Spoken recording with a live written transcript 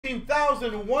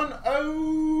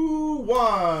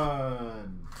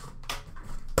10101.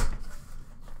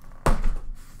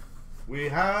 We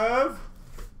have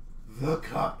the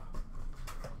cup.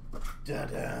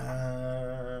 Da-da!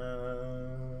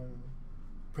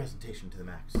 Presentation to the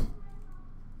max.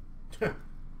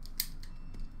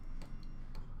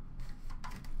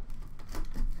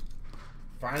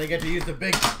 Finally get to use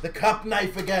the cup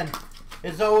knife again.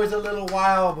 It's always a little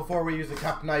while before we use the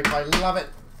cup knife. I love it.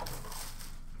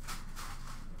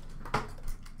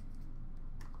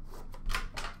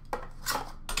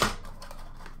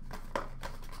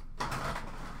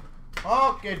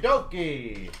 Okie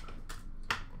dokie.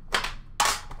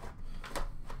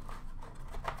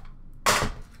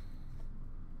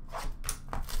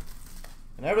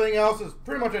 And everything else is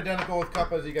pretty much identical with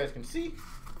cup, as you guys can see.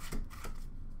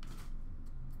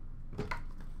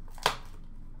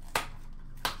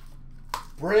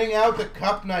 Bring out the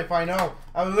cup knife, I know.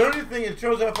 I literally think, it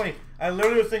shows how funny. I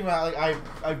literally was thinking about, like,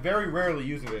 I very rarely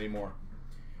use it anymore.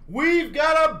 We've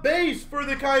got a base for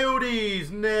the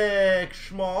Coyotes. Nick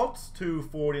Schmaltz,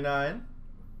 $2.49.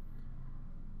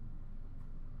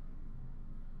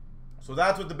 So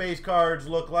that's what the base cards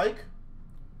look like.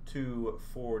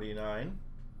 $2.49.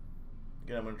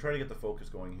 Again, I'm going to try to get the focus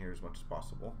going here as much as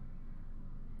possible.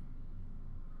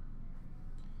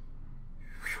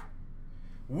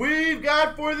 We've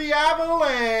got for the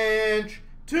Avalanche,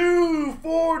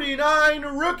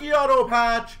 $2.49 rookie auto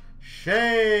patch,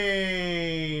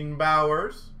 Shane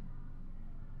Bowers.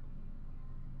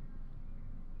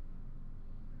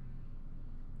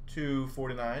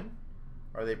 $2.49.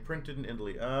 Are they printed in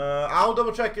Italy? I'll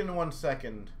double check in 1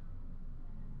 second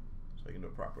so I can do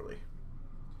it properly.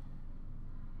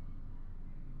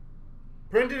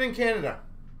 Printed in Canada.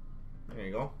 There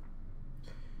you go.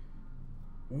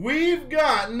 We've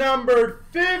got numbered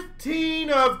 15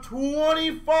 of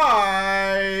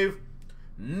 25,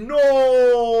 Nolan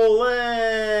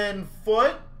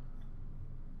Foote.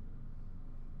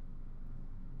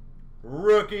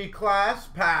 Rookie class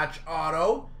patch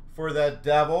auto for the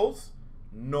Devils,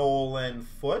 Nolan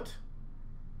Foote.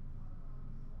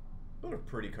 What are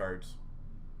pretty cards.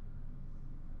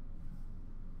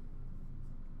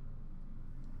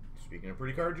 Speaking of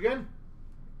pretty cards again.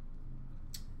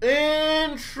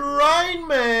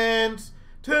 Enshrinements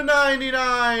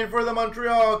 /99 for the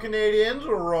Montreal Canadiens,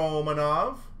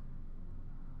 Romanov.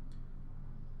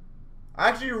 I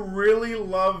actually really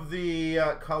love the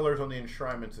colors on the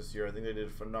enshrinements this year. I think they did a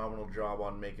phenomenal job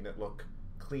on making it look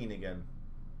clean again.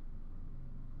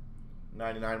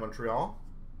 99 Montreal.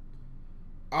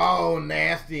 Oh,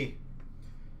 nasty.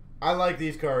 I like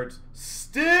these cards.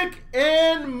 Stick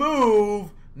and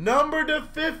move. Number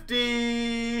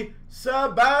 /50,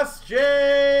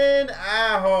 Sebastian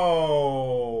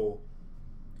Aho.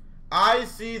 I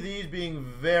see these being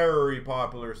very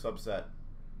popular subset.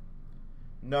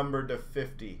 Number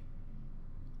 /50,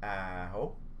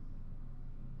 Aho.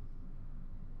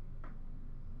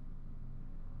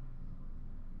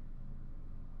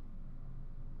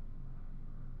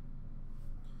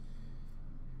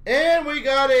 And we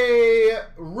got a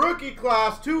rookie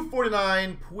class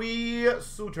 /249 Pui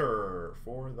Suter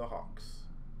for the Hawks.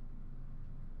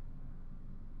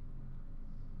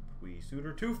 Pui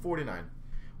Suter /249.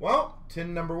 Well,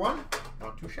 tin number 1,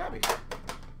 not too shabby.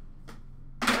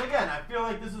 And again, I feel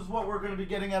like this is what we're going to be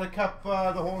getting out of Cup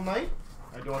the whole night.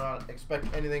 I do not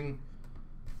expect anything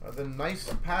other than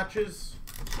nice patches,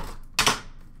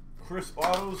 crisp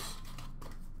autos.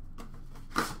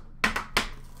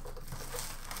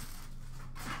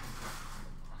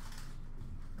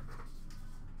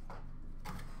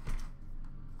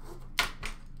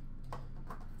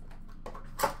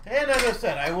 And as I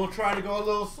said, I will try to go a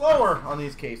little slower on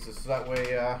these cases, so that way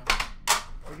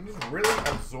we can just really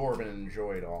absorb and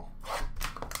enjoy it all.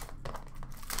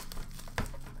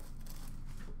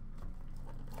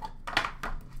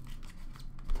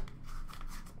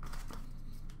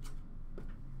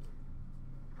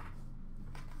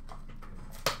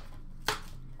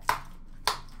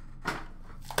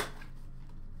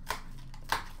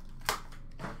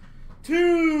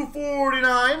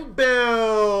 $2.49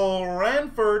 Bill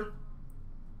Ranford,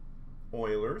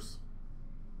 Oilers.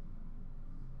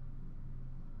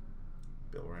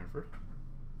 Bill Ranford.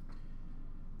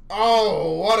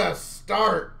 Oh, what a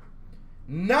start.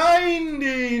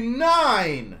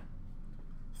 99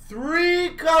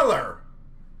 3-color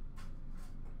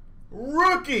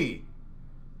rookie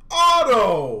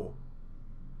auto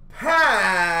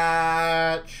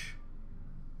patch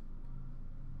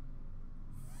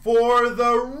for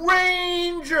the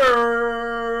Rangers,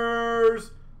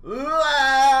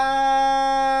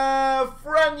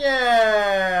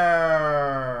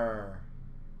 Lafreniere.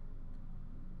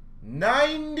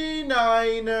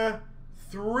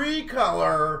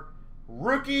 3-color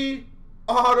rookie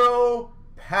auto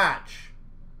patch.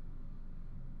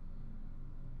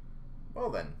 Well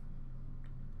then,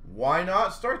 why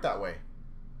not start that way?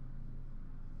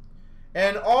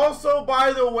 And also,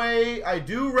 by the way, I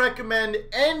do recommend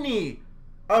any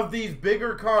of these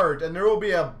bigger cards, and there will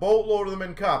be a boatload of them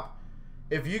in Cup.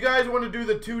 If you guys want to do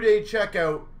the 2-day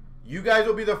checkout, you guys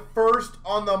will be the first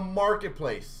on the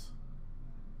marketplace.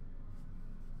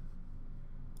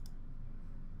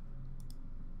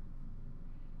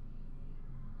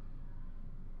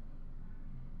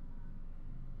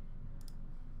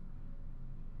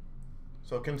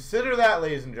 So consider that,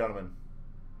 ladies and gentlemen.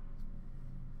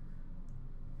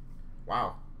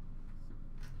 Wow.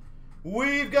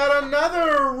 We've got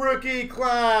another rookie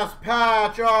class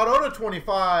patch auto to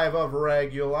 25 of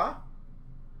regular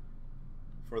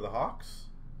for the Hawks.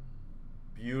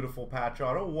 Beautiful patch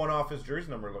auto. One off his jersey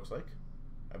number, it looks like,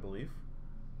 I believe.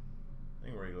 I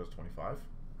think regular is 25.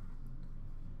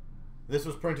 This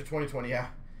was printed 2020, yeah.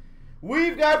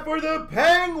 We've got for the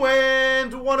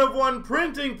Penguins 1/1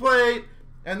 printing plate.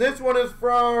 And this one is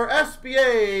for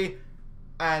SBA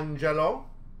Angelo.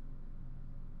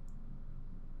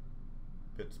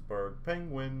 Pittsburgh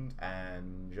Penguins,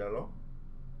 Angelo.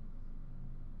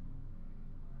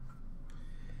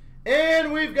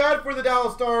 And we've got for the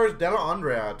Dallas Stars, Della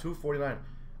Andrea, 249.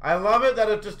 I love it that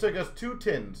it just took us 2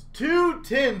 tins. 2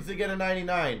 tins to get a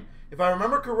 99. If I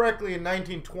remember correctly, in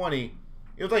 1920,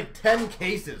 it was like 10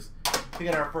 cases to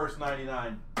get our first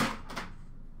 99.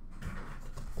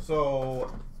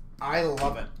 So, I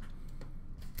love it.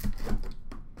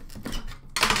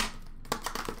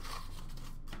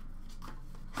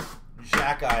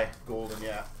 Jack-Eye Golden,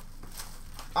 yeah.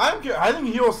 I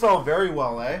think he will sell very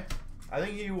well, eh? I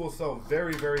think he will sell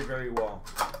very, very, very well.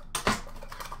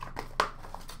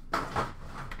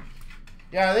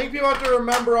 Yeah, I think people have to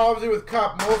remember, obviously, with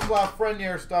Cup, most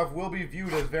Lafreniere stuff will be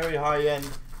viewed as very high-end,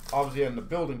 obviously, in the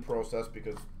building process,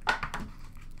 because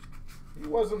he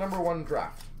was the #1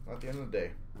 draft at the end of the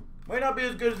day. Might not be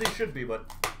as good as he should be, but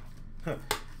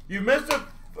you missed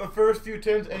a first few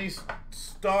tins. Any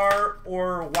star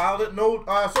or wild it? No,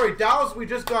 sorry, Dallas. We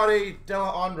just got a Della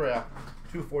Andrea,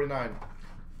 249,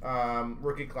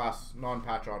 rookie class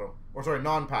non-patch auto, or sorry,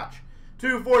 non-patch,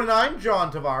 249.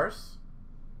 John Tavares,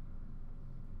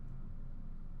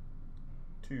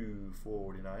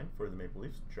 249 for the Maple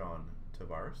Leafs. John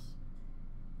Tavares.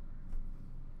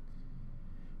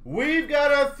 We've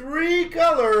got a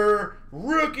 3-color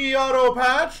rookie auto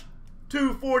patch,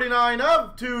 249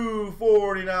 of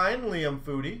 249, Liam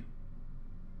Foudy.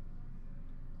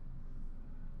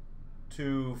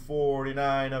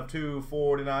 249 of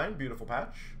 249, beautiful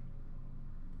patch.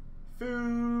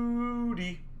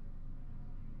 Foudy.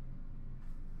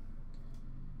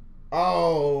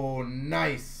 Oh,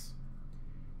 nice.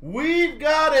 We've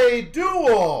got a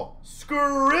dual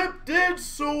scripted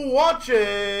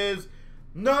swatches,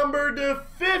 numbered to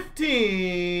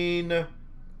 15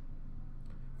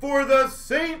 for the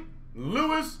St.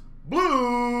 Louis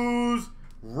Blues,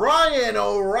 Ryan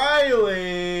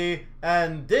O'Reilly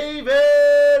and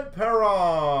David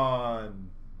Perron.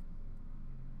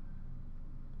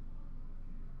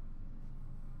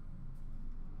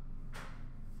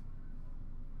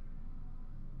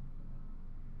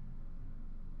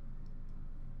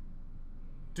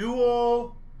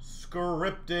 Dual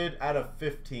scripted out of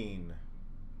 15.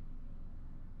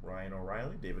 Ryan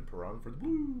O'Reilly, David Perron for the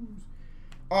Blues.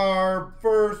 Our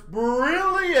first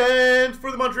brilliant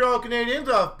for the Montreal Canadiens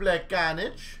of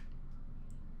Plekanec.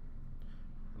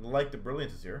 I like the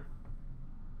brilliance is here.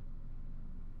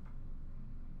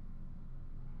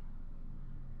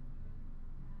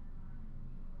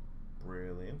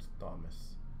 Brilliant,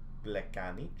 Thomas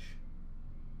Plekanec.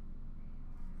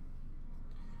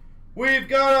 We've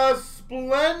got a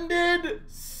splendid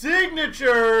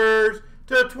signatures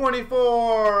to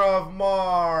 24 of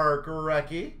Mark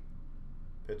Recchi,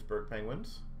 Pittsburgh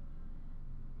Penguins.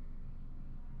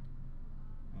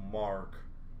 Mark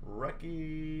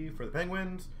Recchi for the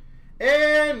Penguins.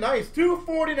 And nice,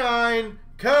 249,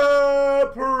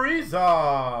 Kaprizov.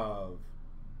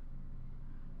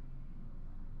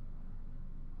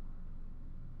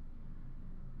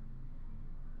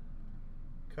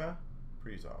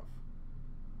 Kaprizov.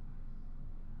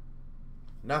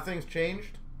 Nothing's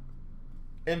changed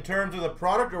in terms of the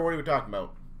product, or what are we talking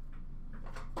about?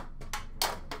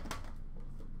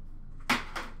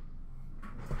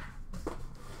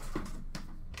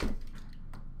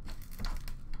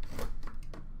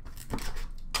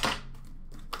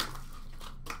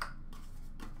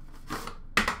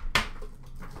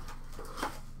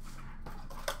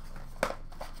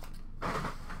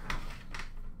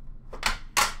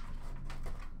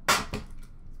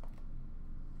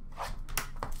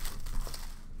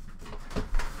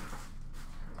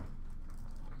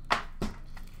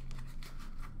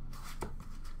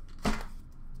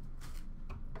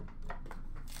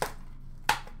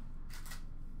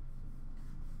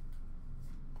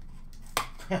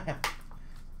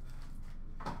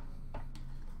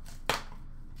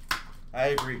 I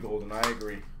agree, Golden. I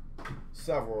agree.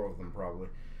 Several of them, probably.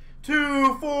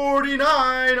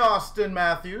 249, Austin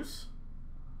Matthews.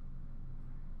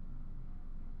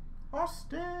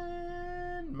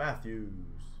 Austin Matthews.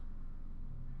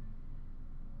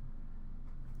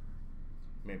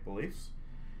 Maple Leafs.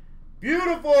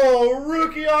 Beautiful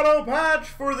rookie auto patch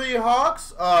for the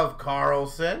Hawks of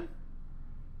Carlson.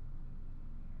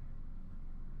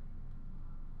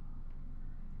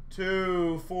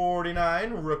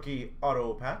 $249 rookie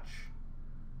auto patch.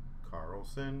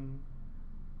 Carlson.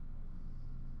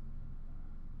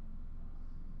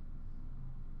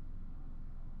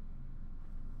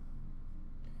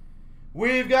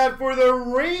 We've got for the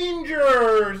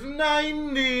Rangers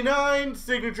 99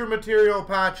 signature material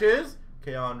patches.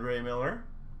 K'Andre Miller.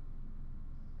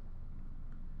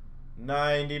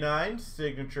 99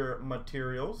 signature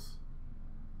materials.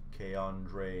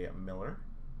 K'Andre Miller.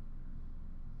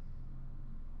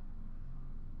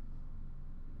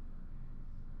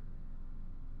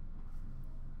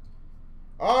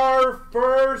 Our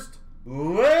first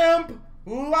Lamp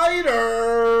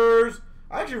Lighters.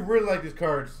 I actually really like these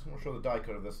cards. I'll show the die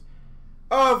cut of this.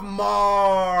 Of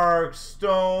Mark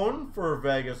Stone for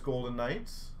Vegas Golden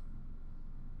Knights.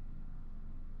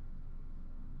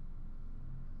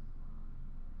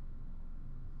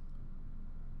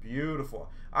 Beautiful.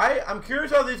 I'm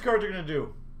curious how these cards are going to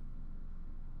do.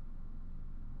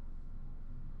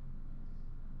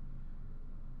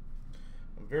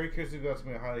 I'm very curious if that's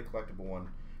going to be a highly collectible one.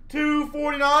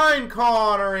 $249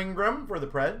 Connor Ingram for the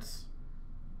Preds.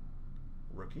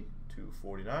 Rookie,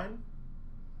 $249.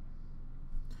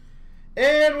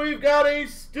 And we've got a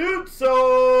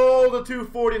Stutzel, the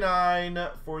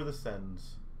 $249 for the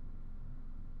Sens.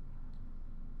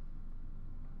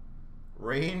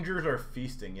 Rangers are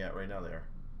feasting yet right now there.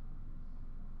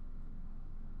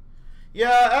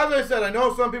 Yeah, as I said, I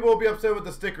know some people will be upset with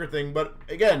the sticker thing, but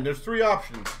again, there's three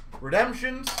options.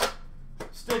 Redemptions,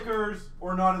 stickers,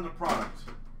 or not in the product.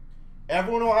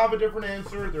 Everyone will have a different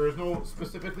answer. There is no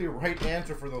specifically right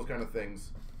answer for those kind of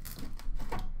things.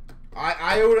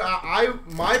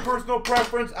 My personal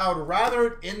preference, I would rather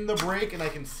it in the break and I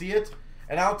can see it.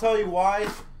 And I'll tell you why.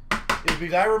 Is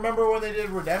because I remember when they did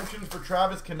redemptions for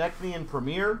Travis Konechny in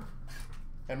Premier.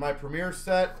 And my Premier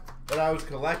set that I was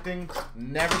collecting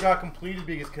never got completed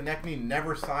because Konechny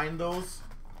never signed those.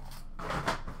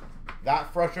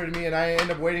 That frustrated me and I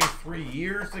ended up waiting 3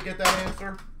 years to get that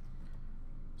answer.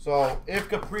 So if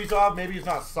Kaprizov maybe he's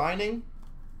not signing,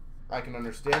 I can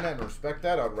understand that and respect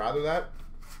that. I'd rather that.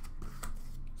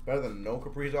 It's better than no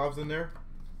Kaprizovs in there.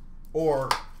 Or,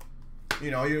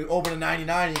 you know, you open a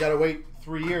 99 and you got to wait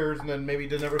 3 years and then maybe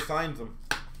he never signs them.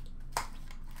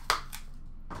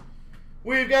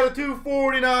 We've got a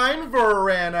 $249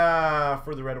 Verana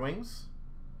for the Red Wings.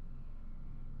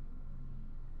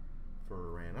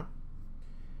 Verana.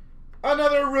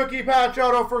 Another rookie patch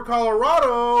auto for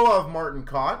Colorado of Martin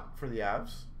Cott for the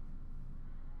Avs.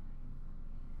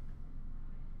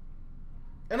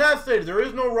 And as stated, there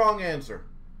is no wrong answer.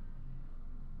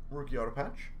 Rookie auto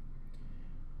patch.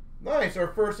 Nice, our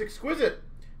first exquisite.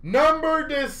 Number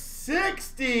to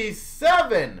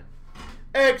 67.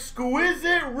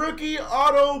 Exquisite rookie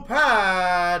auto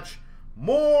patch.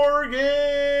 Morgan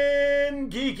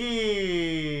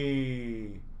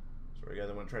Geeky. Sorry guys,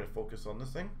 I'm going to try to focus on this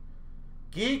thing.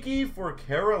 Geeky for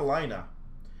Carolina.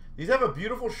 These have a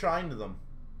beautiful shine to them.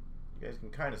 You guys can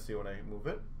kind of see when I move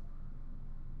it.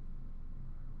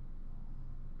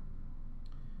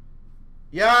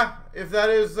 Yeah, if that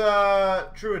is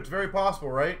true, it's very possible,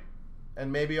 right?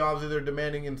 And maybe obviously they're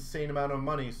demanding an insane amount of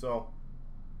money, so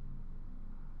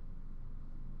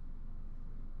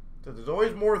there's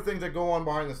always more things that go on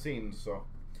behind the scenes. So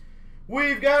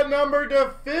we've got number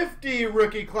to 50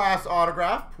 rookie class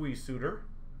autograph, Puy Suter.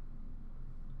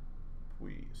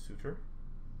 Puy Suter.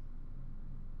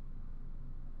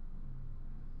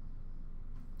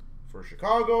 For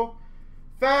Chicago.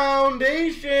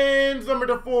 Foundations, number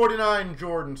to 49,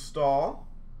 Jordan Staal.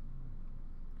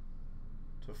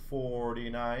 To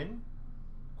 49,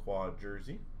 quad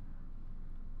jersey.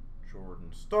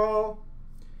 Jordan Staal.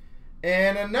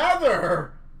 And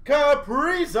another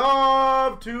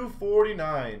Kaprizov to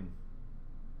 49.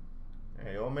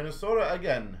 There you go, Minnesota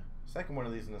again. Second one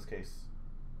of these in this case.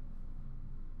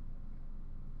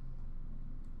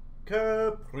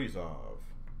 Kaprizov.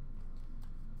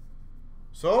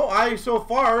 So, I so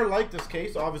far like this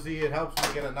case. Obviously, it helps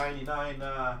me get a 99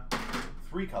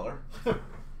 3-color.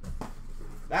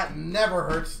 That never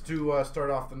hurts to start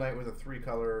off the night with a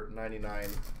 3-color 99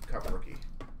 Cup rookie.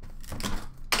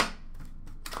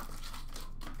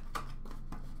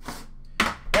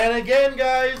 And again,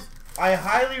 guys, I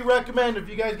highly recommend if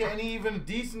you guys get any even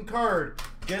decent card,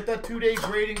 get that 2-day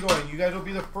grading going. You guys will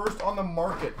be the first on the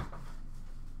market.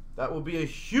 That will be a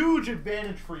huge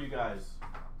advantage for you guys.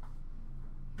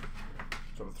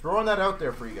 So I'm throwing that out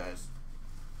there for you guys.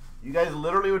 You guys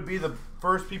literally would be the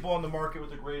first people on the market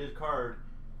with a graded card.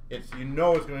 You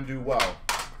know it's going to do well.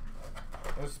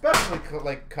 And especially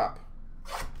like Cup.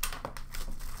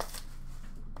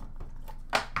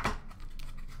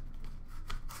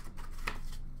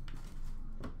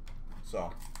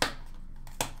 So,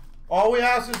 all we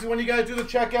ask is when you guys do the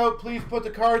checkout, please put the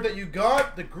card that you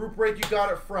got, the group rate you got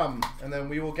it from, and then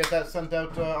we will get that sent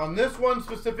out. On this one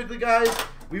specifically, guys,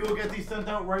 we will get these sent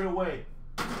out right away.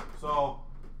 So,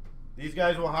 these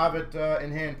guys will have it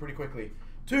in hand pretty quickly.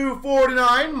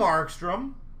 $2.49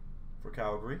 Markstrom for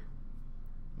Calgary,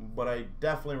 but I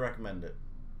definitely recommend it.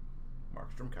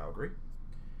 Markstrom, Calgary.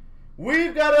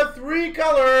 We've got a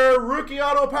 3-color rookie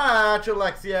auto patch,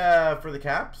 Alexiev for the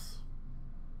Caps.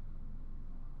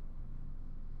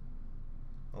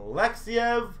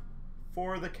 Alexiev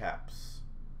for the Caps.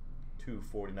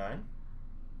 $2.49.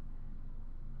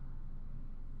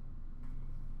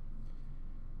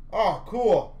 Oh,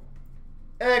 cool.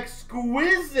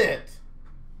 Exquisite.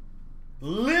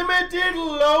 Limited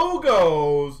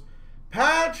logos.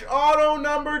 Patch auto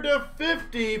number to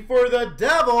 50 for the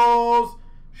Devils.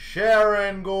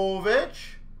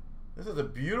 Sharangovich. This is a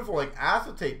beautiful, like,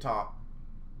 acetate top.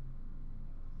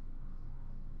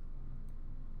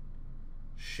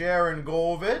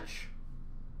 Sharangovich.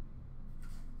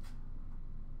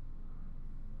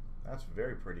 That's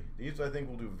very pretty. These, I think,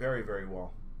 will do very, very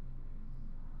well.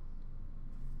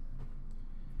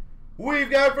 We've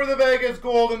got for the Vegas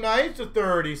Golden Knights a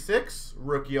 36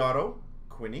 rookie auto,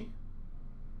 Quinney.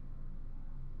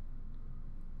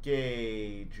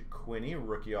 Gage Quinney,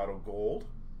 rookie auto gold.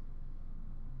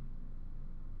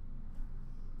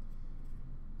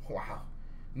 Wow.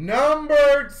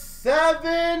 Numbered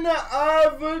 7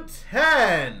 of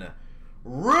 10.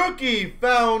 Rookie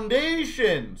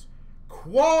Foundations.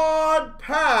 Quad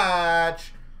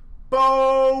patch.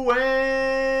 Bowen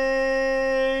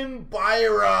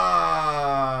Byram.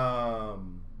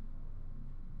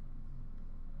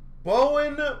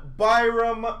 Bowen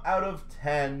Byram out of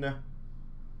 10.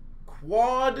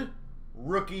 Quad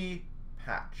rookie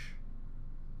patch.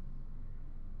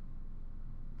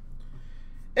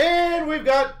 And we've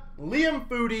got Liam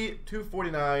Foudy,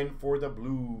 $2.49 for the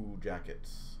Blue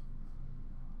Jackets.